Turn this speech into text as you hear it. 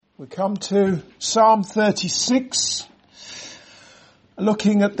We come to Psalm 36.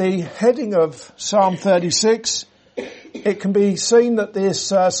 Looking at the heading of Psalm 36, it can be seen that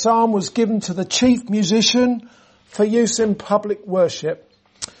this psalm was given to the chief musician for use in public worship.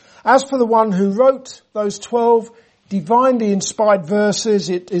 As for the one who wrote those 12 divinely inspired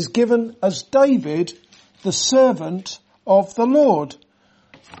verses, it is given as David, the servant of the Lord.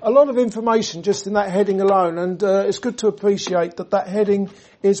 A lot of information just in that heading alone, and it's good to appreciate that that heading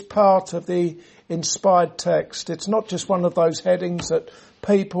is part of the inspired text. It's not just one of those headings that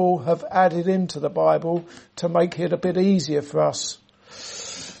people have added into the Bible to make it a bit easier for us.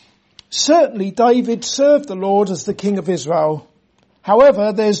 Certainly David served the Lord as the King of Israel.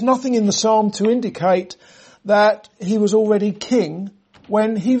 However, there's nothing in the psalm to indicate that he was already king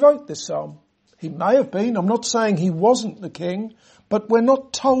when he wrote this psalm. He may have been. I'm not saying he wasn't the king, but we're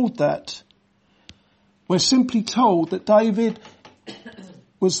not told that. We're simply told that David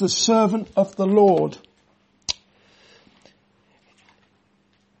was the servant of the Lord.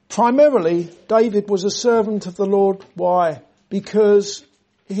 Primarily, David was a servant of the Lord. Why? Because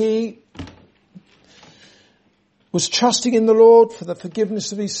he was trusting in the Lord for the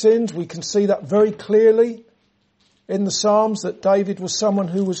forgiveness of his sins. We can see that very clearly in the Psalms, that David was someone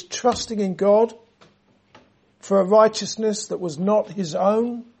who was trusting in God for a righteousness that was not his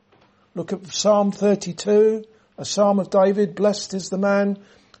own. Look at Psalm 32, a psalm of David. Blessed is the man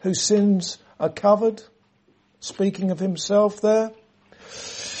whose sins are covered. Speaking of himself there.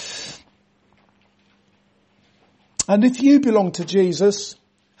 And if you belong to Jesus,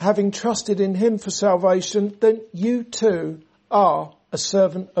 having trusted in him for salvation, then you too are a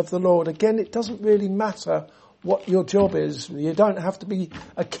servant of the Lord. Again, it doesn't really matter what your job is. You don't have to be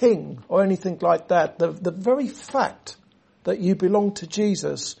a king or anything like that. The very fact that you belong to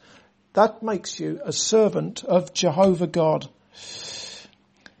Jesus, that makes you a servant of Jehovah God.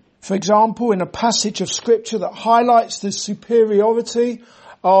 For example, in a passage of scripture that highlights the superiority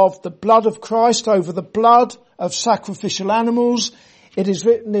of the blood of Christ over the blood of sacrificial animals, it is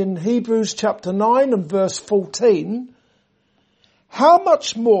written in Hebrews chapter 9 and verse 14, "How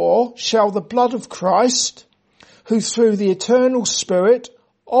much more shall the blood of Christ, who through the eternal Spirit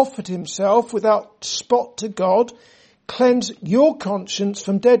offered himself without spot to God, cleanse your conscience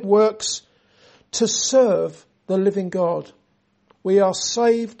from dead works to serve the living God." We are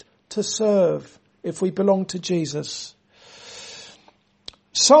saved to serve if we belong to Jesus.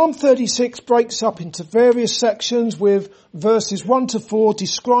 Psalm 36 breaks up into various sections with verses 1 to 4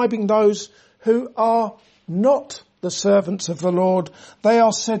 describing those who are not the servants of the Lord. They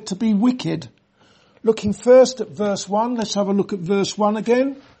are said to be wicked. Looking first at verse 1, let's have a look at verse 1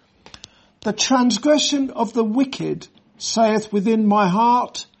 again. "The transgression of the wicked saith within my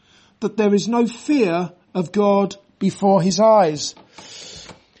heart, that there is no fear of God before his eyes."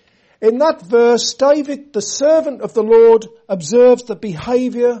 In that verse, David, the servant of the Lord, observes the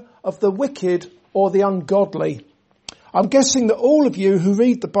behaviour of the wicked or the ungodly. I'm guessing that all of you who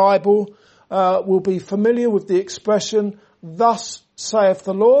read the Bible will be familiar with the expression, "Thus saith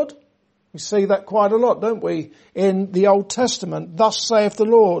the Lord." We see that quite a lot, don't we, in the Old Testament. "Thus saith the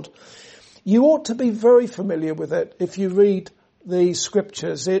Lord." You ought to be very familiar with it if you read the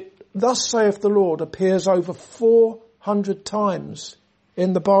scriptures. "Thus saith the Lord" appears over 400 times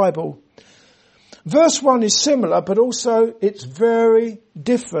in the Bible. Verse 1 is similar, but also it's very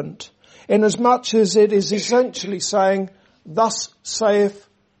different, in as much as it is essentially saying, "Thus saith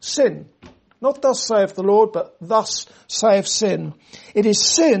sin." Not "thus saith the Lord," but "thus saith sin." It is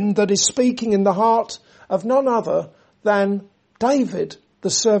sin that is speaking in the heart of none other than David,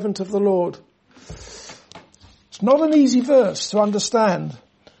 the servant of the Lord. It's not an easy verse to understand.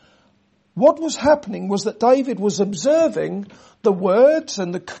 What was happening was that David was observing the words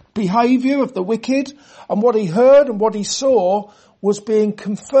and the behaviour of the wicked, and what he heard and what he saw was being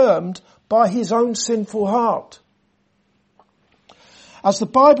confirmed by his own sinful heart. As the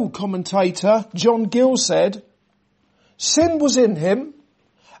Bible commentator John Gill said, "Sin was in him,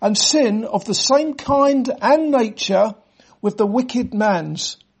 and sin of the same kind and nature with the wicked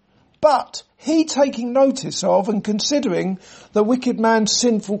man's. But he, taking notice of and considering the wicked man's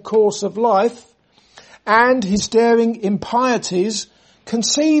sinful course of life and his daring impieties,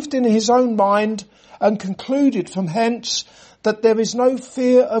 conceived in his own mind and concluded from hence that there is no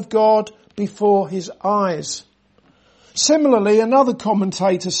fear of God before his eyes." Similarly, another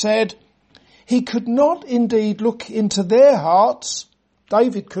commentator said, "He could not indeed look into their hearts."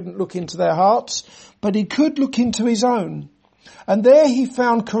 David couldn't look into their hearts, but he could look into his own. And there he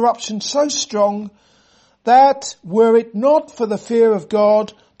found corruption so strong that were it not for the fear of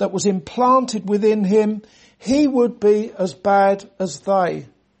God that was implanted within him, he would be as bad as they.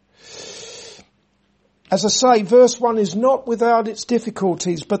 As I say, verse 1 is not without its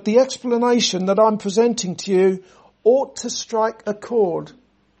difficulties, but the explanation that I'm presenting to you ought to strike a chord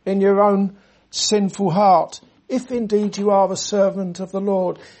in your own sinful heart, if indeed you are a servant of the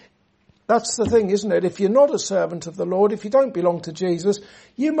Lord. That's the thing, isn't it? If you're not a servant of the Lord, if you don't belong to Jesus,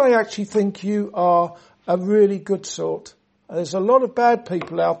 you may actually think you are a really good sort. There's a lot of bad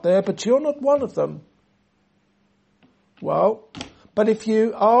people out there, but you're not one of them. Well, but if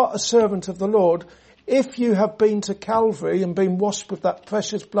you are a servant of the Lord, if you have been to Calvary and been washed with that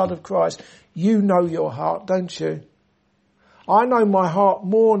precious blood of Christ, you know your heart, don't you? I know my heart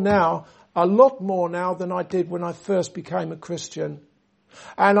more now, a lot more now than I did when I first became a Christian.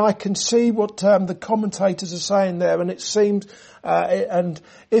 And I can see what the commentators are saying there, and it seems, and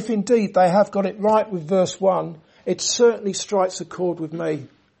if indeed they have got it right with verse 1, it certainly strikes a chord with me.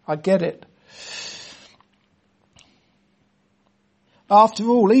 I get it. After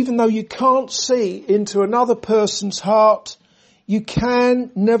all, even though you can't see into another person's heart, you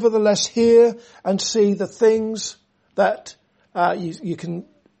can nevertheless hear and see the things that you can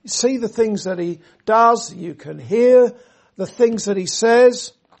see the things that he does. You can hear the things that he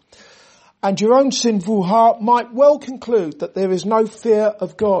says. And your own sinful heart might well conclude that there is no fear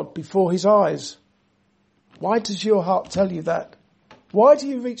of God before his eyes. Why does your heart tell you that? Why do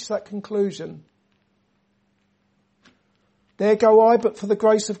you reach that conclusion? There go I, but for the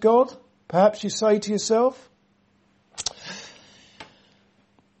grace of God, perhaps you say to yourself.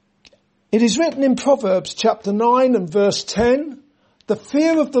 It is written in Proverbs chapter 9 and verse 10, the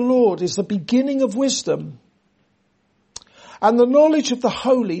fear of the Lord is the beginning of wisdom, and the knowledge of the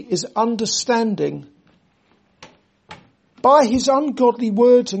holy is understanding. By his ungodly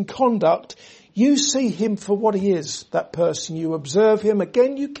words and conduct, you see him for what he is, that person. You observe him.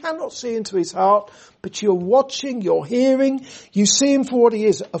 Again, you cannot see into his heart, but you're watching, you're hearing. You see him for what he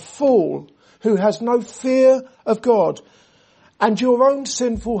is, a fool who has no fear of God. And your own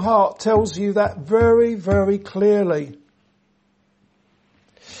sinful heart tells you that very, very clearly.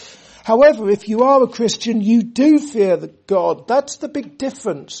 However, if you are a Christian, you do fear God. That's the big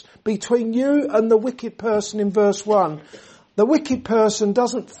difference between you and the wicked person in verse 1. The wicked person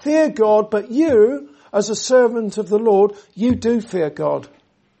doesn't fear God, but you, as a servant of the Lord, you do fear God.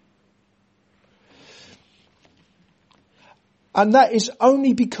 And that is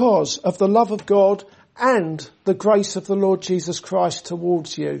only because of the love of God and the grace of the Lord Jesus Christ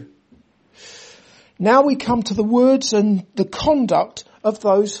towards you. Now we come to the words and the conduct of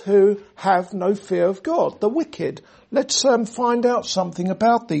those who have no fear of God, the wicked. Let's find out something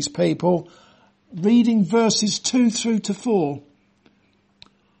about these people, reading verses 2 through to 4.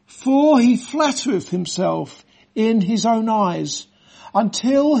 For he flattereth himself in his own eyes,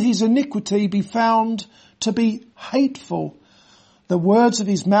 until his iniquity be found to be hateful. The words of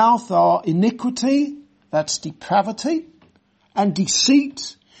his mouth are iniquity, that's depravity, and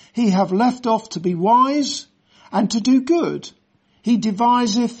deceit. He have left off to be wise and to do good. He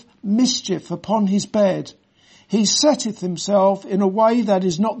deviseth mischief upon his bed. He setteth himself in a way that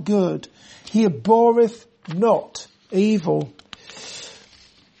is not good. He abhorreth not evil.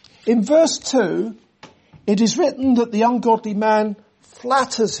 In verse 2, it is written that the ungodly man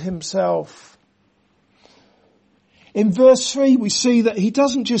flatters himself. In verse 3, we see that he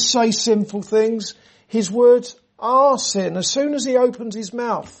doesn't just say sinful things. His words are sin. As soon as he opens his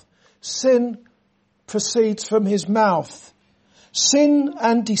mouth, sin proceeds from his mouth. Sin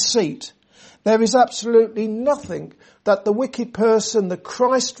and deceit. There is absolutely nothing that the wicked person, the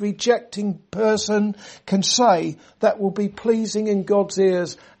Christ-rejecting person, can say that will be pleasing in God's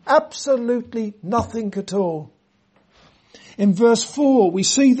ears. Absolutely nothing at all. In verse 4, we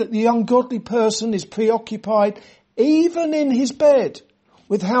see that the ungodly person is preoccupied, even in his bed,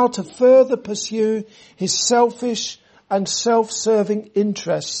 with how to further pursue his selfish and self-serving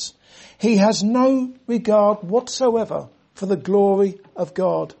interests. He has no regard whatsoever for the glory of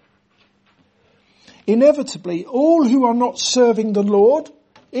God. Inevitably, all who are not serving the Lord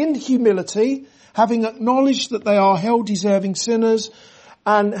in humility, having acknowledged that they are hell-deserving sinners,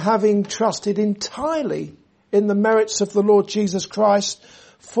 and having trusted entirely in the merits of the Lord Jesus Christ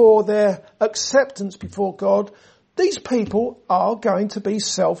for their acceptance before God, these people are going to be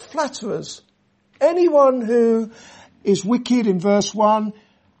self-flatterers. Anyone who is wicked in verse 1,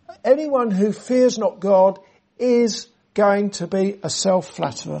 anyone who fears not God is going to be a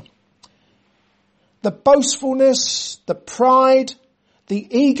self-flatterer. The boastfulness, the pride, the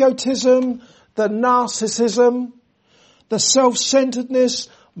egotism, the narcissism, the self-centeredness,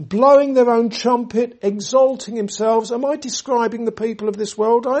 blowing their own trumpet, exalting themselves. Am I describing the people of this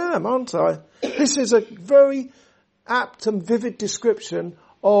world? I am, aren't I? This is a very apt and vivid description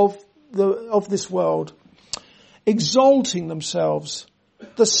of this world, exalting themselves,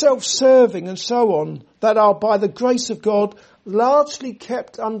 the self-serving and so on, that are by the grace of God largely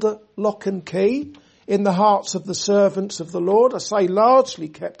kept under lock and key in the hearts of the servants of the Lord. I say largely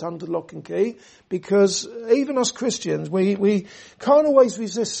kept under lock and key because even us Christians, we can't always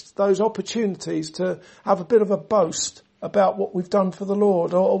resist those opportunities to have a bit of a boast about what we've done for the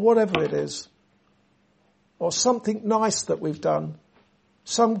Lord, or whatever it is, or something nice that we've done,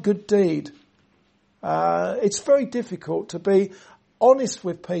 some good deed. It's very difficult to be honest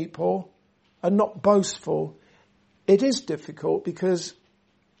with people and not boastful. It is difficult because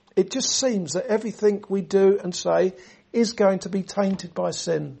it just seems that everything we do and say is going to be tainted by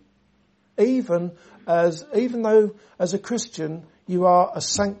sin. Even though as a Christian you are a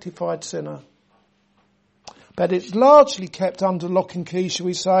sanctified sinner. But it's largely kept under lock and key, shall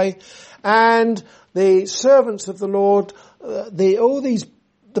we say, and the servants of the Lord, the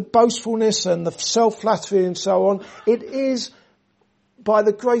boastfulness and the self-flattery and so on, it is by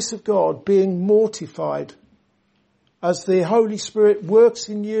the grace of God being mortified as the Holy Spirit works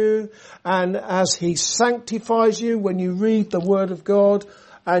in you and as He sanctifies you when you read the Word of God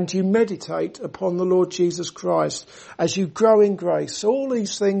and you meditate upon the Lord Jesus Christ, as you grow in grace. All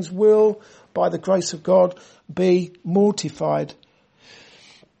these things will, by the grace of God, be mortified.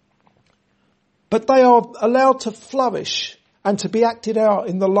 But they are allowed to flourish and to be acted out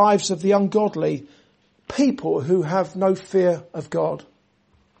in the lives of the ungodly, people who have no fear of God.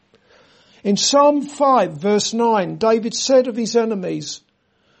 In Psalm 5 verse 9, David said of his enemies,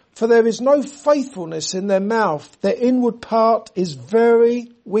 "For there is no faithfulness in their mouth, their inward part is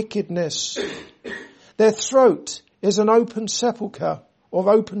very wickedness. Their throat is an open sepulchre or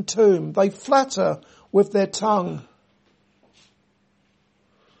open tomb. They flatter with their tongue."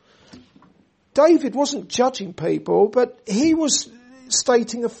 David wasn't judging people, but he was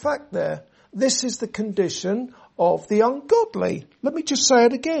stating a fact there. This is the condition of the ungodly. Let me just say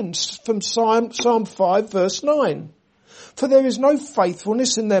it again from Psalm 5 verse 9. "For there is no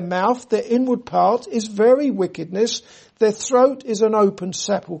faithfulness in their mouth, their inward part is very wickedness, their throat is an open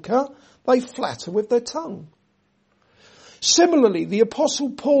sepulchre, they flatter with their tongue." Similarly, the Apostle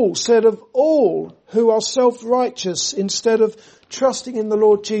Paul said of all who are self-righteous instead of trusting in the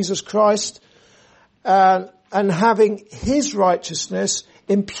Lord Jesus Christ and having His righteousness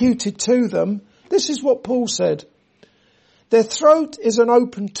imputed to them, this is what Paul said: "Their throat is an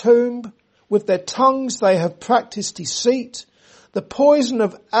open tomb, with their tongues they have practiced deceit. The poison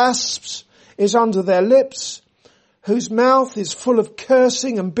of asps is under their lips, whose mouth is full of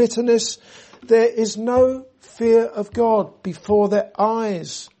cursing and bitterness. There is no fear of God before their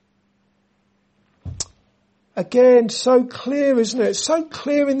eyes." Again, so clear, isn't it? So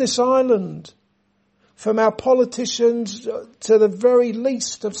clear in this island. From our politicians to the very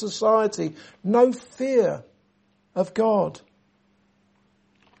least of society. No fear of God.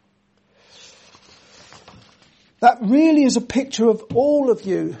 That really is a picture of all of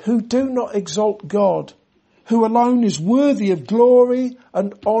you who do not exalt God, who alone is worthy of glory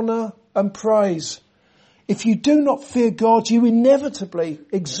and honour and praise. If you do not fear God, you inevitably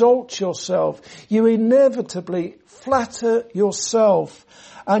exalt yourself. You inevitably flatter yourself.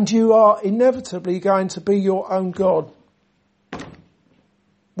 And you are inevitably going to be your own God.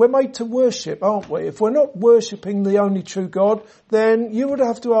 We're made to worship, aren't we? If we're not worshipping the only true God, then you would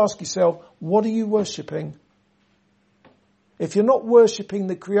have to ask yourself, what are you worshipping? If you're not worshipping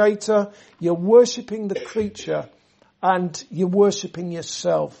the Creator, you're worshipping the creature and you're worshipping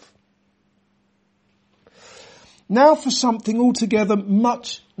yourself. Now for something altogether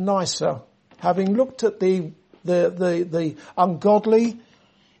much nicer. Having looked at the ungodly,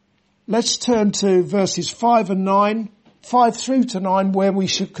 let's turn to verses 5 through to 9, where we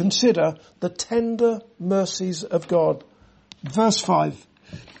should consider the tender mercies of God. Verse 5.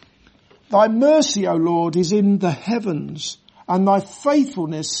 "Thy mercy, O Lord, is in the heavens, and thy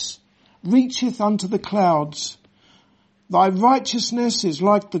faithfulness reacheth unto the clouds. Thy righteousness is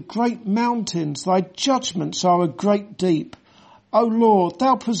like the great mountains, thy judgments are a great deep. O Lord,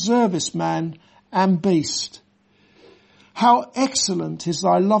 thou preservest man and beast. How excellent is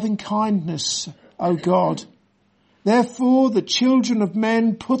thy loving kindness, O God. Therefore the children of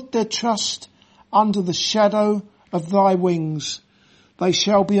men put their trust under the shadow of thy wings. They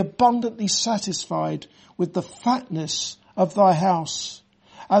shall be abundantly satisfied with the fatness of thy house,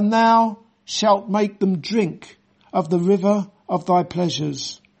 and thou shalt make them drink of the river of thy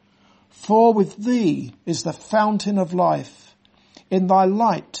pleasures. For with thee is the fountain of life. In thy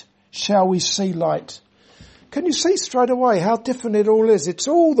light shall we see light." Can you see straight away how different it all is? It's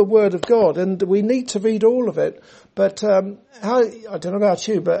all the Word of God, and we need to read all of it. But I don't know about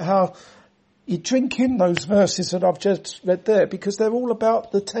you, but how you drink in those verses that I've just read there, because they're all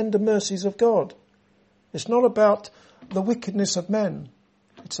about the tender mercies of God. It's not about the wickedness of men.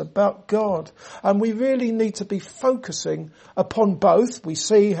 It's about God. And we really need to be focusing upon both. We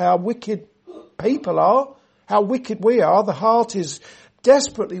see how wicked people are, how wicked we are. The heart is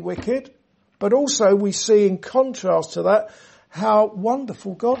desperately wicked. But also we see in contrast to that how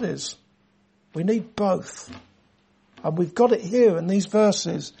wonderful God is. We need both. And we've got it here in these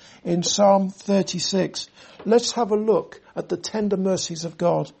verses in Psalm 36. Let's have a look at the tender mercies of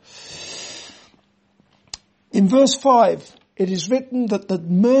God. In verse 5, it is written that the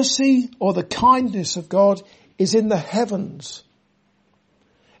mercy or the kindness of God is in the heavens.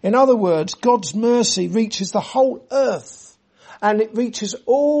 In other words, God's mercy reaches the whole earth. And it reaches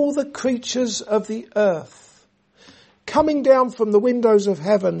all the creatures of the earth. Coming down from the windows of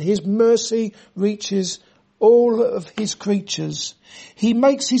heaven, his mercy reaches all of his creatures. He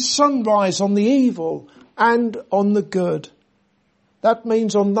makes his sun rise on the evil and on the good. That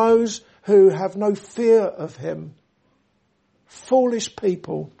means on those who have no fear of him. Foolish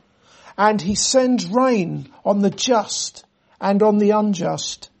people. And he sends rain on the just and on the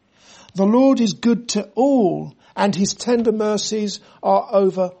unjust. The Lord is good to all, and his tender mercies are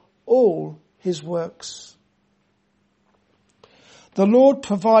over all his works. The Lord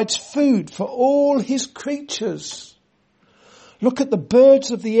provides food for all his creatures. Look at the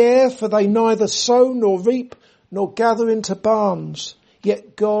birds of the air, for they neither sow nor reap nor gather into barns,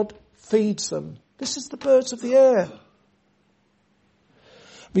 yet God feeds them. This is the birds of the air.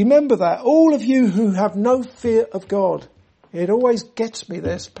 Remember that, all of you who have no fear of God. It always gets me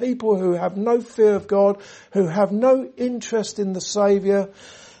this. People who have no fear of God, who have no interest in the Saviour.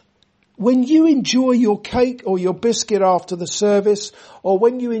 When you enjoy your cake or your biscuit after the service, or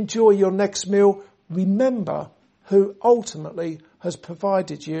when you enjoy your next meal, remember who ultimately has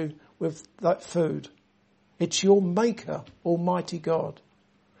provided you with that food. It's your Maker, Almighty God.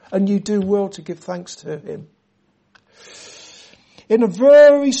 And you do well to give thanks to him. In a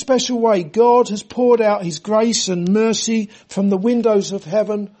very special way, God has poured out his grace and mercy from the windows of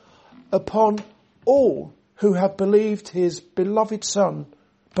heaven upon all who have believed on his beloved Son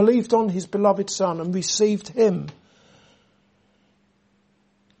and received him.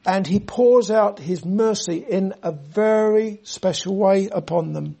 And he pours out his mercy in a very special way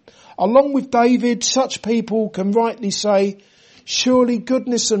upon them. Along with David, such people can rightly say, surely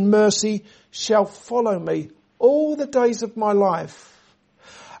goodness and mercy shall follow me all the days of my life,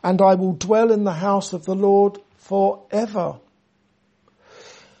 and I will dwell in the house of the Lord forever.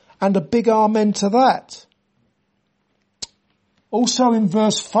 And a big amen to that. Also in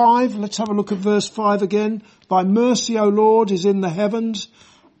verse 5, let's have a look at verse 5 again. Thy mercy, O Lord, is in the heavens,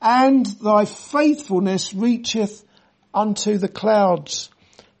 and thy faithfulness reacheth unto the clouds.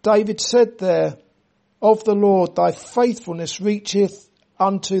 David said there of the Lord, thy faithfulness reacheth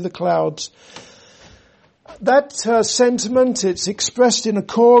unto the clouds. That sentiment, it's expressed in a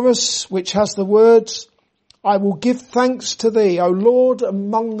chorus which has the words, I will give thanks to thee, O Lord,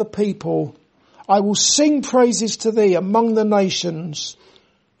 among the people. I will sing praises to thee among the nations.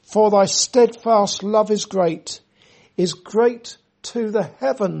 For thy steadfast love is great to the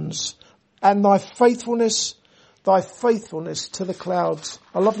heavens, and thy faithfulness to the clouds.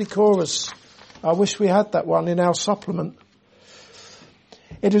 A lovely chorus. I wish we had that one in our supplement.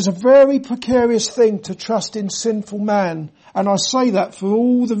 It is a very precarious thing to trust in sinful man, and I say that for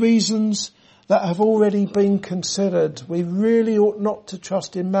all the reasons that have already been considered. We really ought not to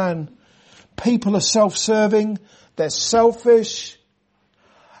trust in man. People are self-serving, they're selfish,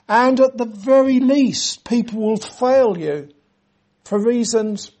 and at the very least, people will fail you for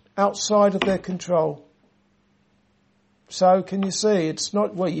reasons outside of their control. So can you see, it's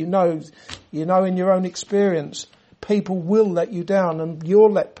not, well, you know in your own experience, people will let you down, and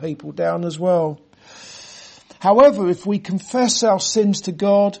you'll let people down as well. However, if we confess our sins to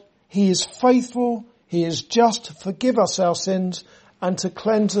God, he is faithful, he is just to forgive us our sins and to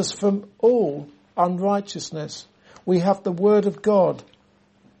cleanse us from all unrighteousness. We have the word of God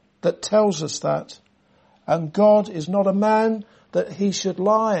that tells us that. And God is not a man that he should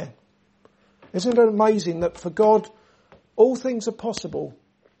lie. Isn't it amazing that for God all things are possible,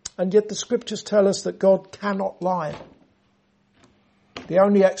 and yet the scriptures tell us that God cannot lie? The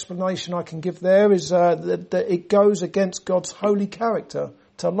only explanation I can give there is that it goes against God's holy character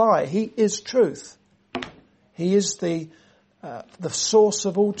to lie. He is truth. He is the source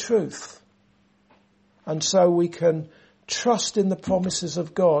of all truth. And so we can trust in the promises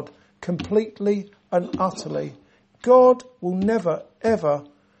of God completely and utterly. God will never, ever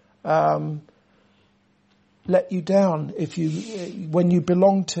let you down when you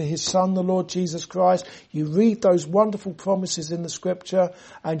belong to his Son, the Lord Jesus Christ. You read those wonderful promises in the scripture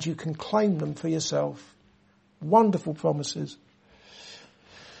and you can claim them for yourself. Wonderful promises.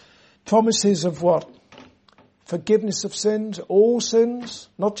 Promises of what? Forgiveness of sins, all sins,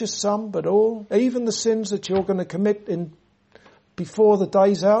 not just some, but all. Even the sins that you're going to commit before the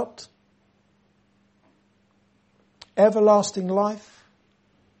day's out. Everlasting life.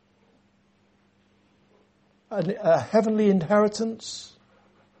 A heavenly inheritance.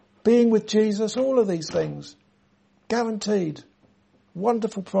 Being with Jesus, all of these things. Guaranteed.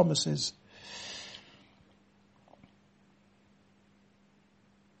 Wonderful promises.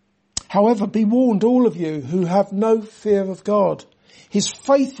 However, be warned, all of you who have no fear of God. His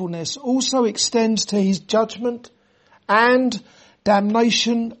faithfulness also extends to his judgment and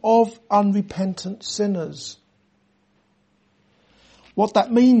damnation of unrepentant sinners. What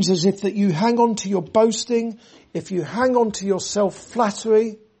that means is if that you hang on to your boasting, if you hang on to your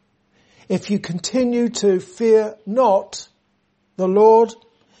self-flattery, if you continue to fear not the Lord,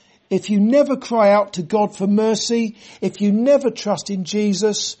 if you never cry out to God for mercy, if you never trust in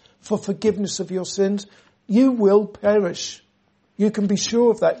Jesus for forgiveness of your sins, you will perish. You can be sure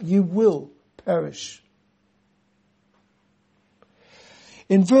of that. You will perish.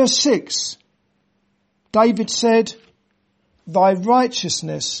 In verse 6, David said, thy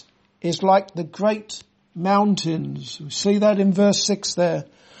righteousness is like the great mountains. We see that in verse 6 there.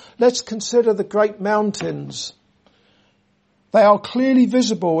 Let's consider the great mountains. They are clearly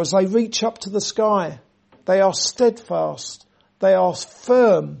visible as they reach up to the sky. They are steadfast. They are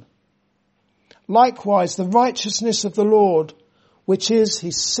firm. Likewise, the righteousness of the Lord, which is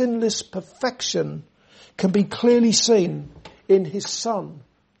his sinless perfection, can be clearly seen in his Son,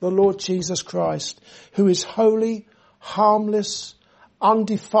 the Lord Jesus Christ, who is holy, harmless,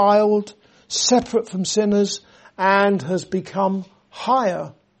 undefiled, separate from sinners, and has become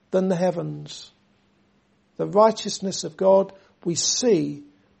higher than the heavens. The righteousness of God we see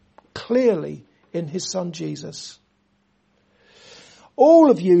clearly in his Son Jesus.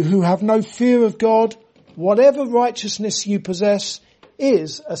 All of you who have no fear of God, whatever righteousness you possess,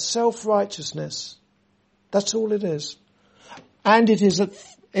 is a self-righteousness. That's all it is. And it is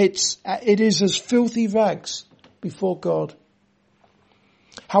as filthy rags before God.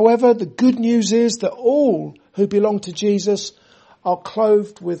 However, the good news is that all who belong to Jesus are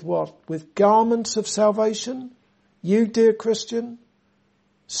clothed with what? With garments of salvation. You, dear Christian,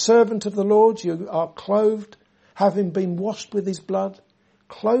 servant of the Lord, you are clothed, having been washed with his blood,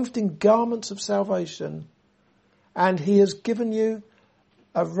 clothed in garments of salvation, and he has given you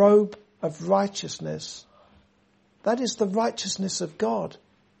a robe of righteousness. That is the righteousness of God,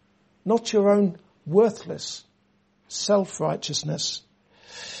 not your own worthless self-righteousness.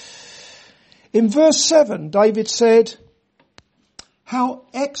 In verse 7, David said, how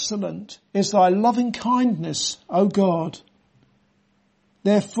excellent is thy loving kindness, O God.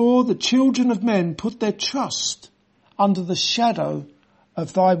 Therefore the children of men put their trust under the shadow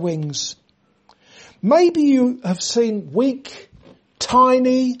of thy wings. Maybe you have seen weak,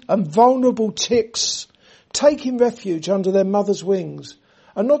 tiny and vulnerable chicks taking refuge under their mother's wings.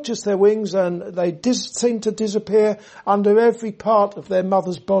 And not just their wings, and they seem to disappear under every part of their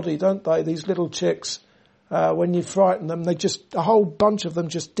mother's body, don't they, these little chicks? When you frighten them, a whole bunch of them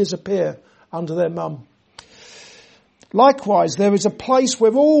just disappear under their mum. Likewise, there is a place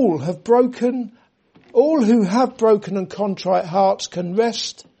where all who have broken and contrite hearts can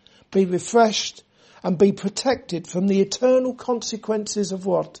rest, be refreshed, and be protected from the eternal consequences of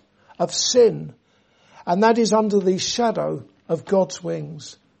what? Of sin. And that is under the shadow of God's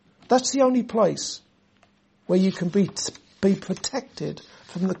wings. That's the only place where you can be protected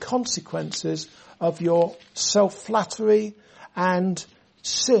from the consequences of your self-flattery and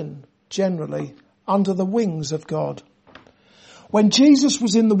sin generally, under the wings of God. When Jesus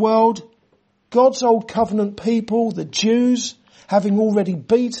was in the world, God's old covenant people, the Jews, having already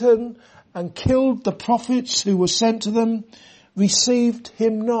beaten and killed the prophets who were sent to them, received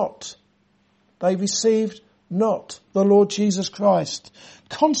him not. They received not the Lord Jesus Christ.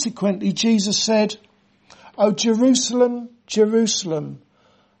 Consequently, Jesus said, O Jerusalem, Jerusalem,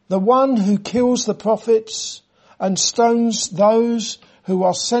 the one who kills the prophets and stones those who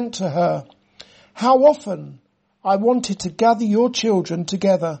are sent to her. How often I wanted to gather your children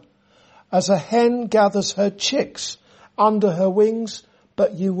together as a hen gathers her chicks under her wings,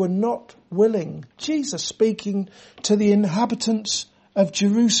 but you were not willing. Jesus speaking to the inhabitants of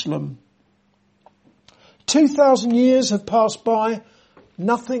Jerusalem. 2,000 years have passed by.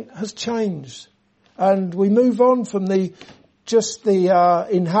 Nothing has changed. and we move on from the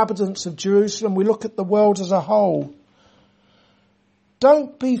inhabitants of Jerusalem, we look at the world as a whole.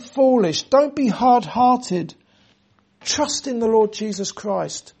 Don't be foolish. Don't be hard-hearted. Trust in the Lord Jesus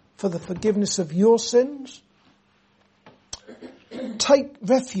Christ for the forgiveness of your sins. Take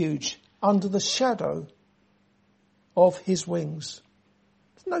refuge under the shadow of his wings.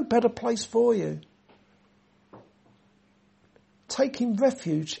 There's no better place for you. Taking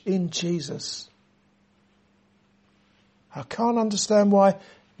refuge in Jesus. I can't understand why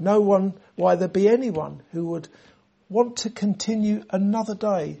there be anyone who would want to continue another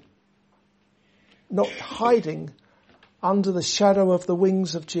day not hiding under the shadow of the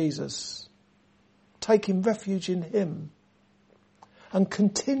wings of Jesus, taking refuge in him and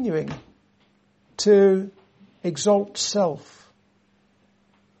continuing to exalt self.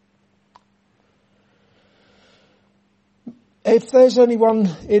 If there's anyone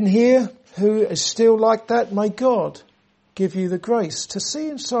in here who is still like that, may God give you the grace to see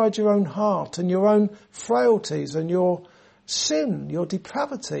inside your own heart and your own frailties and your sin, your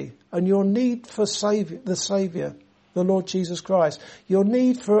depravity, and your need for the Saviour, the Lord Jesus Christ, your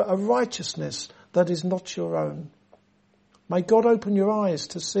need for a righteousness that is not your own. May God open your eyes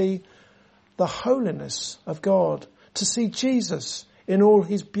to see the holiness of God, to see Jesus in all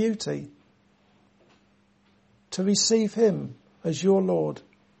his beauty, to receive him as your Lord,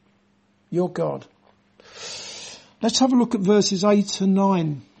 your God. Let's have a look at verses 8 and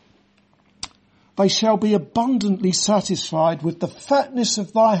 9. They shall be abundantly satisfied with the fatness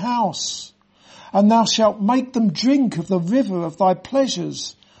of thy house, and thou shalt make them drink of the river of thy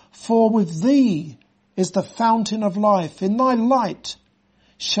pleasures. For with thee is the fountain of life. In thy light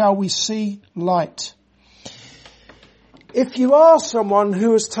shall we see light. If you are someone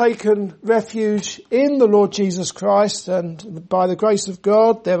who has taken refuge in the Lord Jesus Christ, and by the grace of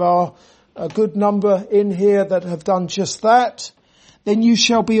God there are a good number in here that have done just that, then you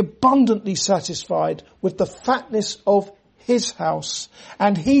shall be abundantly satisfied with the fatness of his house,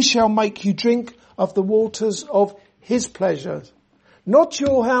 and he shall make you drink of the waters of his pleasures. Not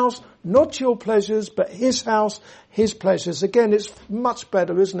your house, not your pleasures, but his house, his pleasures. Again, it's much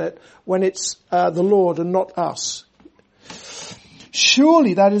better, isn't it, when it's the Lord and not us.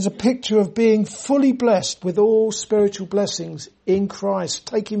 Surely that is a picture of being fully blessed with all spiritual blessings in Christ,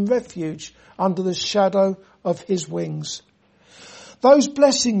 taking refuge under the shadow of his wings. Those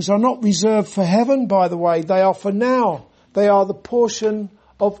blessings are not reserved for heaven, by the way. They are for now. They are the portion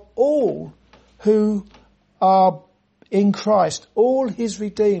of all who are in Christ, all his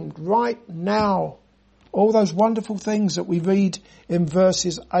redeemed right now. All those wonderful things that we read in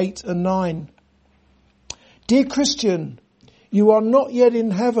verses 8 and 9. Dear Christian, you are not yet in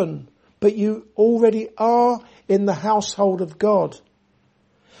heaven, but you already are in the household of God.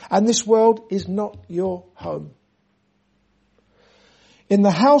 And this world is not your home. In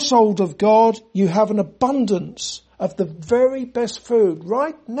the household of God, you have an abundance of the very best food.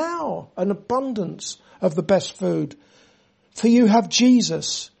 Right now, an abundance of the best food. For you have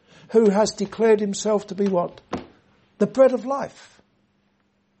Jesus, who has declared himself to be what? The bread of life.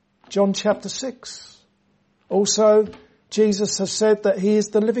 John chapter 6. Also, Jesus has said that he is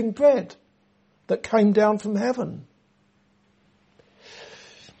the living bread that came down from heaven.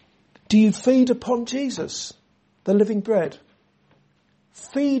 Do you feed upon Jesus, the living bread?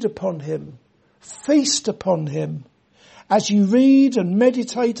 Feed upon him. Feast upon him. As you read and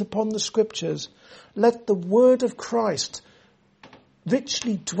meditate upon the scriptures, let the word of Christ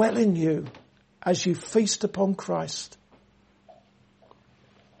richly dwell in you as you feast upon Christ.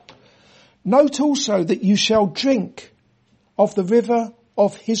 Note also that you shall drink of the river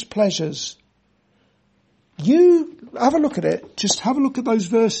of his pleasures. You have a look at it. Just have a look at those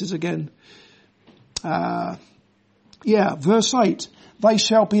verses again. Verse 8. They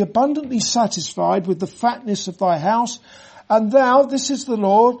shall be abundantly satisfied with the fatness of thy house, and thou, this is the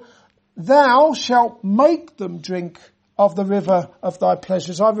Lord, thou shalt make them drink of the river of thy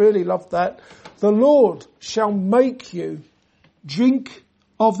pleasures. I really love that. The Lord shall make you drink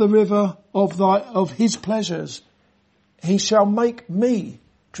of the river of his pleasures. He shall make me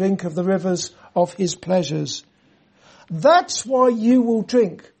drink of the rivers of his pleasures. That's why you will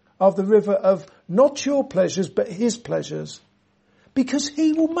drink of the river of not your pleasures, but his pleasures. Because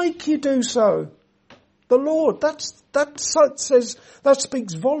he will make you do so. The Lord, that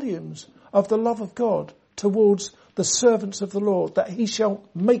speaks volumes of the love of God towards the servants of the Lord, that he shall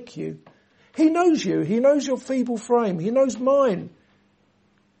make you. He knows you. He knows your feeble frame. He knows mine.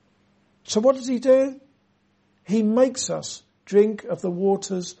 So what does he do? He makes us drink of the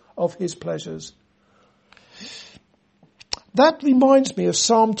waters of his pleasures. That reminds me of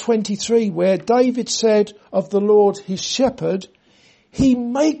Psalm 23, where David said of the Lord his shepherd, he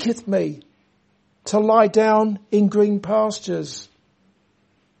maketh me to lie down in green pastures.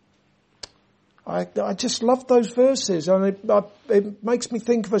 I just love those verses, and it makes me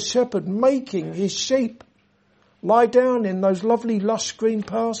think of a shepherd making his sheep lie down in those lovely lush green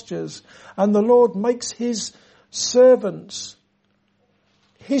pastures, and the Lord makes his servants,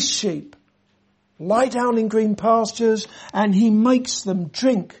 his sheep, lie down in green pastures, and he makes them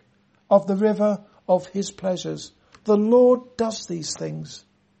drink of the river of his pleasures. The Lord does these things.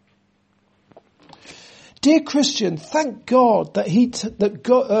 Dear Christian, thank God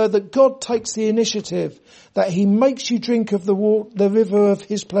that God takes the initiative, that he makes you drink of the river of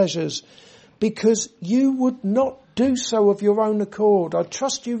his pleasures, because you would not do so of your own accord. I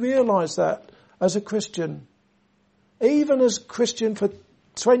trust you realise that as a Christian. Even as a Christian for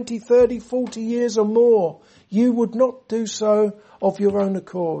 20, 30, 40 years or more, you would not do so of your own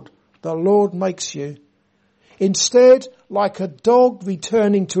accord. The Lord makes you. Instead, like a dog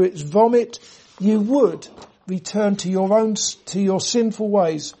returning to its vomit, you would return to your sinful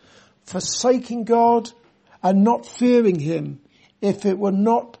ways, forsaking God and not fearing him, if it were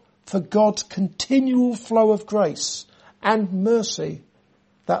not for God's continual flow of grace and mercy,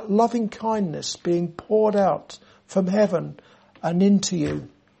 that loving kindness being poured out from heaven and into you,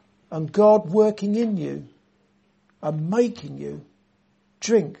 and God working in you and making you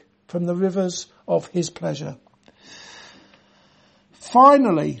drink from the rivers of his pleasure.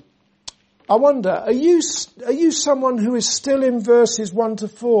 Finally, I wonder, are you someone who is still in verses 1 to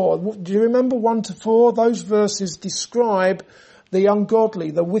 4? Do you remember 1 to 4? Those verses describe the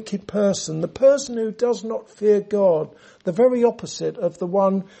ungodly, the wicked person, the person who does not fear God, the very opposite of the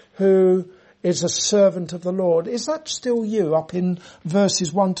one who is a servant of the Lord. Is that still you up in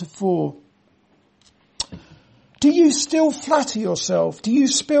verses 1 to 4? Do you still flatter yourself? Do you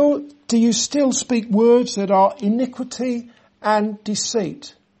still speak words that are iniquity and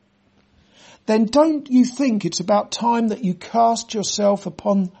deceit? Then don't you think it's about time that you cast yourself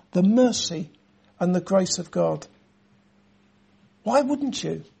upon the mercy and the grace of God? Why wouldn't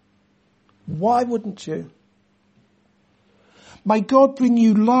you? Why wouldn't you? May God bring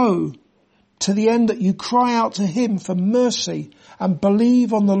you low to the end that you cry out to him for mercy and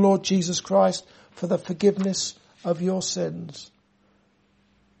believe on the Lord Jesus Christ for the forgiveness of your sins.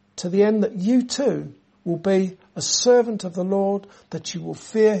 To the end that you too will be a servant of the Lord, that you will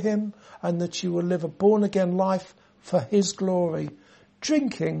fear him, and that you will live a born-again life for his glory,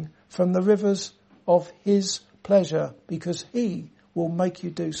 drinking from the rivers of his pleasure, because he will make you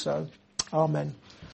do so. Amen.